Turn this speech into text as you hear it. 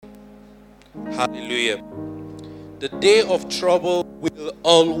Hallelujah. The day of trouble will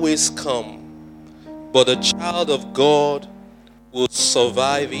always come, but the child of God will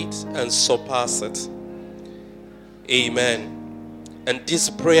survive it and surpass it. Amen. And this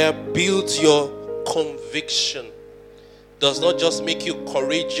prayer builds your conviction. Does not just make you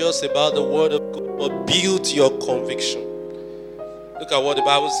courageous about the word of God, but builds your conviction. Look at what the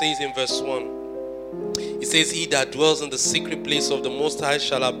Bible says in verse 1. It says, he that dwells in the secret place of the Most High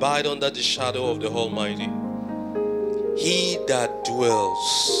shall abide under the shadow of the Almighty. He that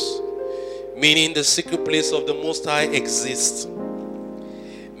dwells, meaning the secret place of the Most High exists.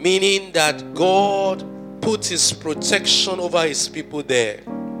 Meaning that God put his protection over his people there.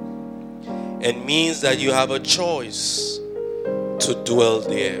 And means that you have a choice to dwell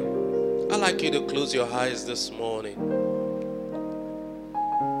there. I'd like you to close your eyes this morning.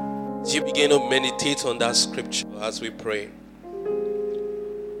 As you begin to meditate on that scripture as we pray.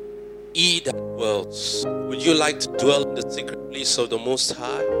 He that dwells. Would you like to dwell in the secret place of the Most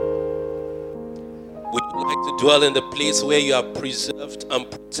High? Would you like to dwell in the place where you are preserved and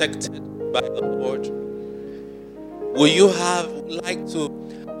protected by the Lord? Will you like to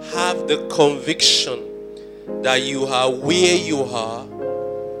have the conviction that you are where you are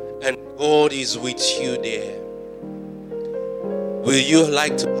and God is with you there? Will you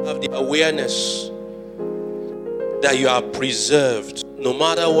like to have the awareness that you are preserved no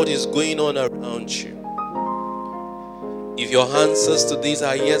matter what is going on around you? If your answers to these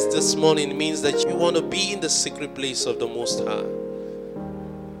are yes this morning, it means that you want to be in the secret place of the Most High.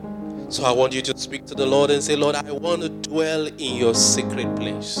 So I want you to speak to the Lord and say, Lord, I want to dwell in your secret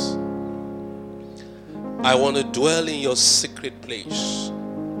place. I want to dwell in your secret place.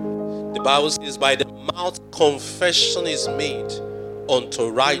 The Bible says, by the mouth confession is made unto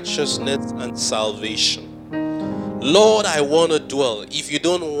righteousness and salvation. Lord, I want to dwell. If you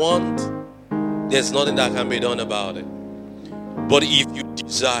don't want, there's nothing that can be done about it. But if you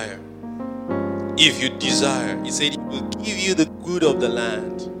desire, he said he will give you the good of the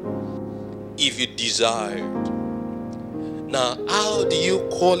land. If you desired. Now, how do you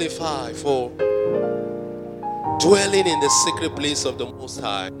qualify for dwelling in the secret place of the Most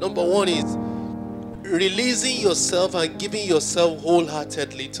High? Number one is releasing yourself and giving yourself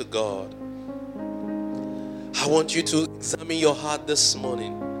wholeheartedly to God. I want you to examine your heart this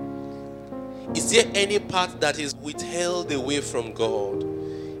morning. Is there any part that is withheld away from God?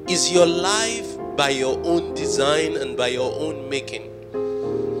 Is your life by your own design and by your own making?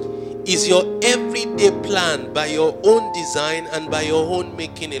 Is your everyday plan by your own design and by your own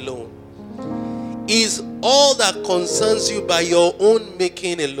making alone? Is all that concerns you by your own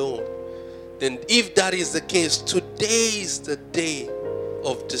making alone? Then if that is the case, today is the day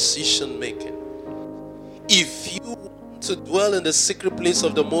of decision making. If you want to dwell in the secret place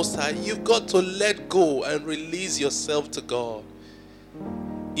of the Most High, you've got to let go and release yourself to God.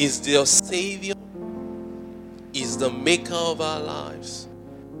 Is your Savior, is the maker of our lives.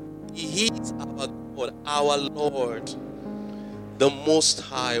 He is our God, our Lord, the Most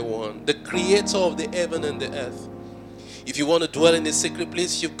High One, the Creator of the heaven and the earth. If you want to dwell in the secret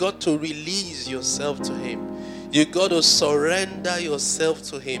place, you've got to release yourself to Him. You've got to surrender yourself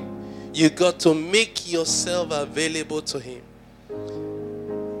to Him. You've got to make yourself available to Him.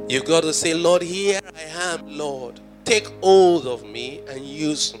 You've got to say, Lord, here I am, Lord. Take hold of me and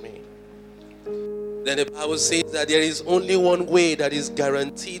use me. Then the Bible says that there is only one way that is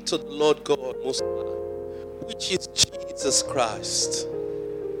guaranteed to the Lord God Most High, which is Jesus Christ.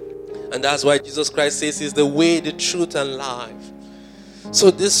 And that's why Jesus Christ says He's the way, the truth, and life.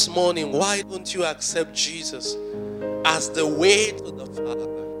 So this morning, why don't you accept Jesus as the way to the Father?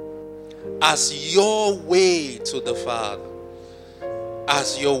 As your way to the Father.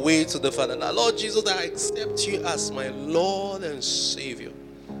 As your way to the Father. Now, Lord Jesus, I accept you as my Lord and Savior.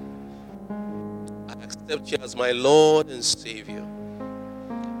 I accept you as my Lord and Savior.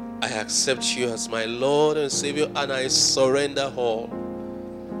 I accept you as my Lord and Savior, and I surrender all.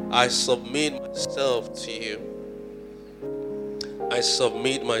 I submit myself to you. I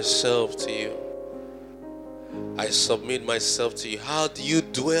submit myself to you. I submit myself to you. How do you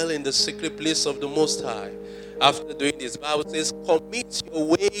dwell in the secret place of the Most High? After doing this, the Bible says, commit your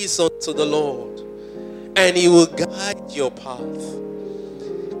ways unto the Lord, and He will guide your path.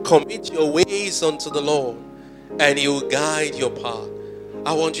 Commit your ways unto the Lord, and He will guide your path.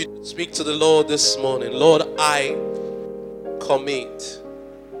 I want you to speak to the Lord this morning. Lord, I commit.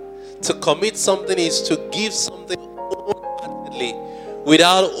 To commit something is to give something wholeheartedly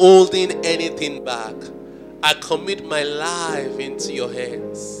without holding anything back. I commit my life into your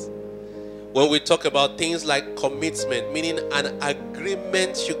hands. When we talk about things like commitment, meaning an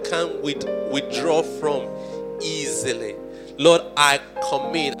agreement you can't withdraw from easily. Lord, I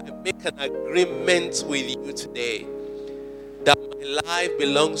commit, I make an agreement with you today that my life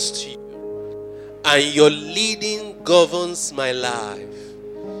belongs to you and your leading governs my life.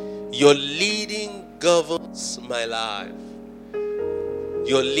 Your leading governs my life.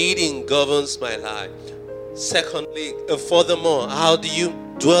 Your leading governs my life. Secondly, furthermore, how do you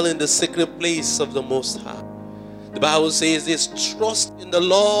dwell in the secret place of the Most High? The Bible says this: trust in the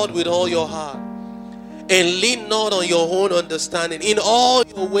Lord with all your heart and lean not on your own understanding. In all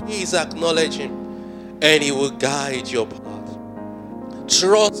your ways acknowledge him, and he will guide your path.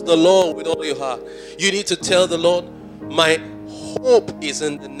 Trust the Lord with all your heart. You need to tell the Lord, my hope is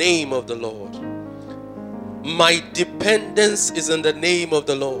in the name of the Lord. My dependence is in the name of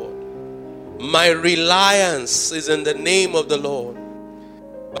the Lord. My reliance is in the name of the Lord.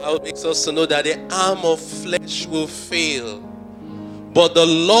 The Bible makes us to know that the arm of flesh will fail, but the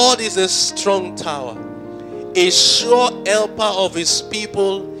Lord is a strong tower, a sure helper of his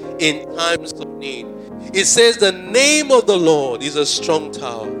people in times of need. It says the name of the Lord is a strong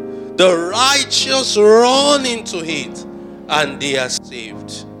tower. The righteous run into it and they are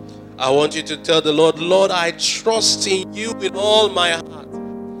saved. I want you to tell the Lord, Lord, I trust in you with all my heart.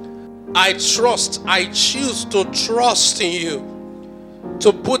 I choose to trust in you,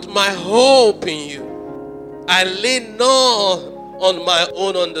 to put my hope in you. I lean not on my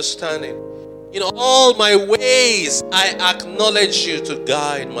own understanding. In all my ways, I acknowledge you to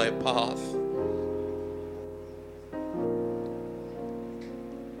guide my path.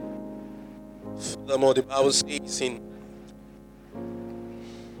 Furthermore, the Bible says in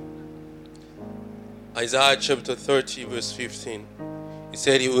Isaiah chapter 30 verse 15, he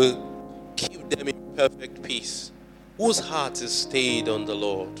said he will keep them in perfect peace, whose heart is stayed on the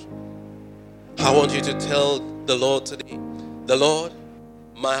Lord. I want you to tell the Lord today, the Lord,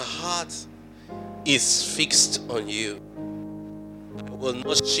 my heart is fixed on you. I will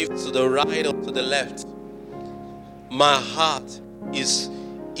not shift to the right or to the left. My heart is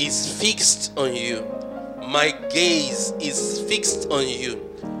fixed on you. My gaze is fixed on you.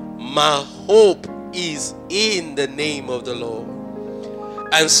 My hope is in the name of the Lord.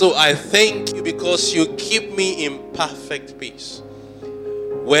 And so I thank you because you keep me in perfect peace.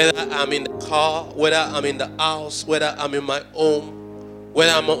 Whether I'm in the car, whether I'm in the house, whether I'm in my home,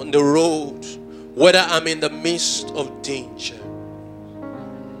 whether I'm on the road, whether I'm in the midst of danger,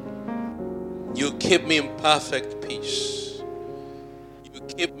 you keep me in perfect peace. You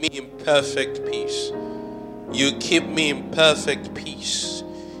keep me in perfect peace. You keep me in perfect peace.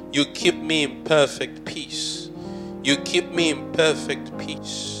 You keep me in perfect peace. You keep me in perfect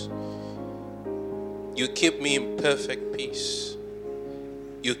peace. You keep me in perfect peace.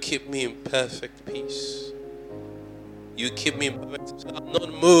 You keep me in perfect peace. You keep me in perfect peace. I'm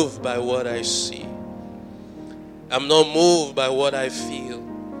not moved by what I see. I'm not moved by what I feel.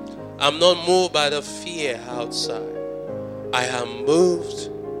 I'm not moved by the fear outside. I am moved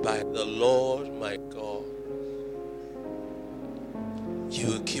by the Lord my God. You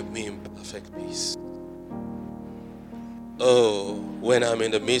will keep me in perfect peace. Oh, when I'm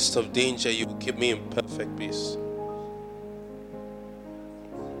in the midst of danger, you will keep me in perfect peace.